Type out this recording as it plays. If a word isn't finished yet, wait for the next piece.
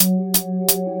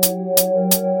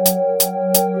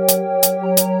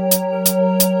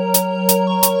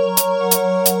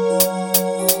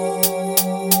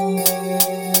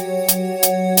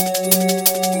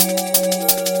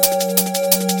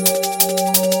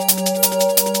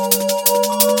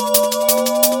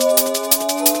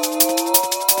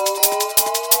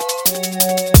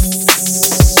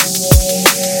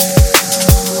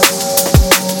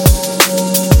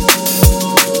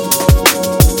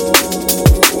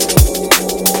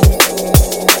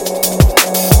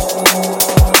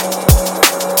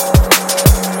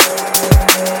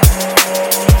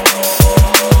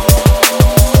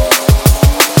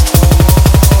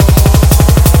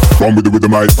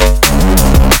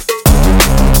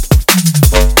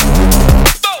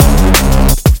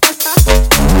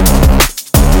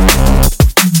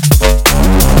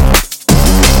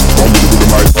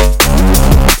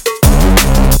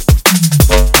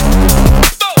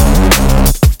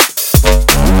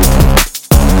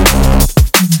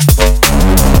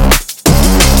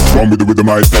Run with the rhythm,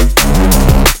 I.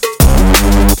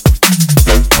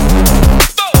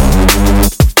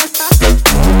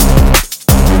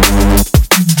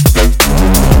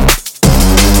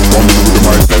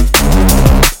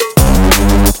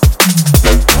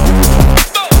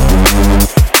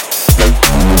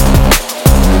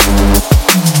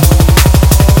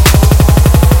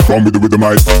 Run with the rhythm,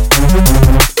 I.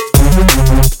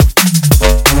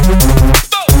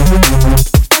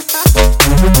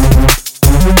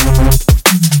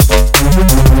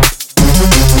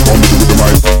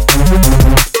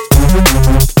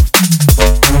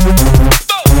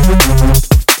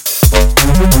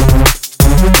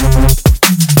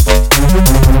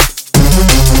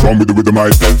 Run with the rhythm,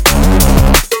 I.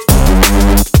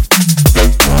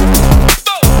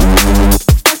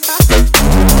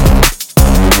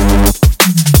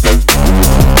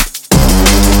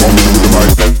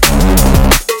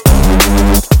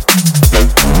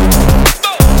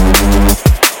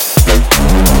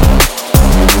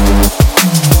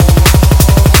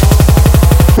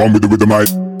 Run with the rhythm, I.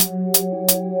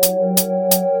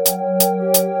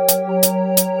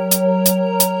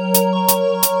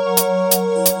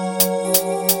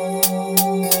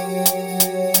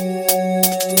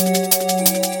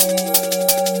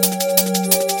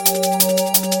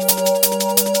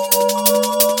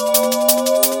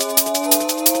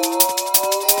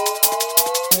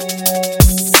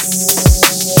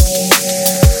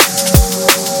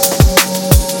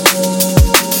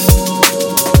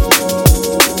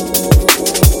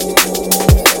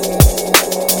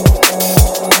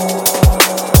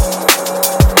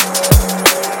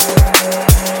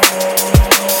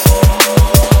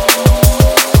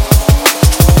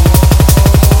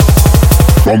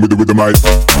 Run with the rhythm, I.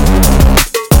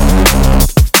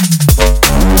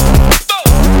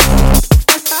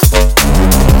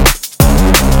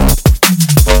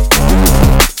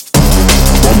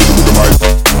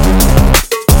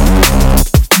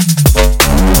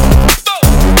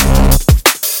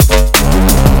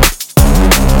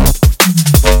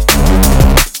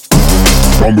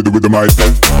 Run with the rhythm, I.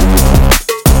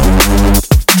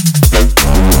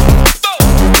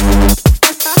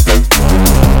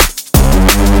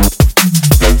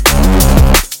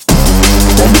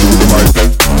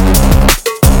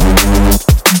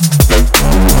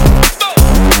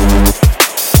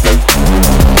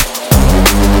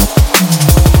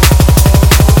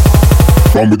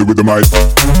 Run with the rhythm, I.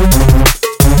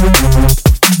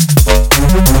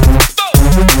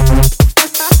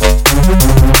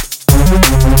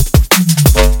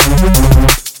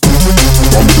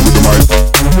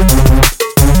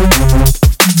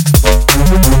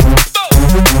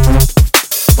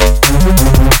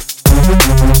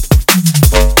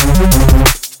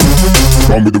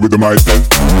 Run with the rhythm, I.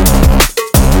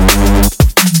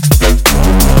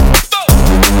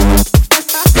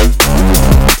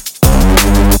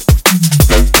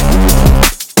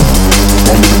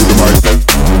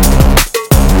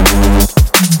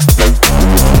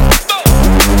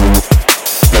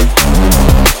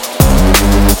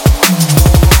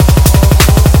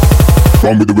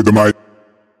 Run with the rhythm, I.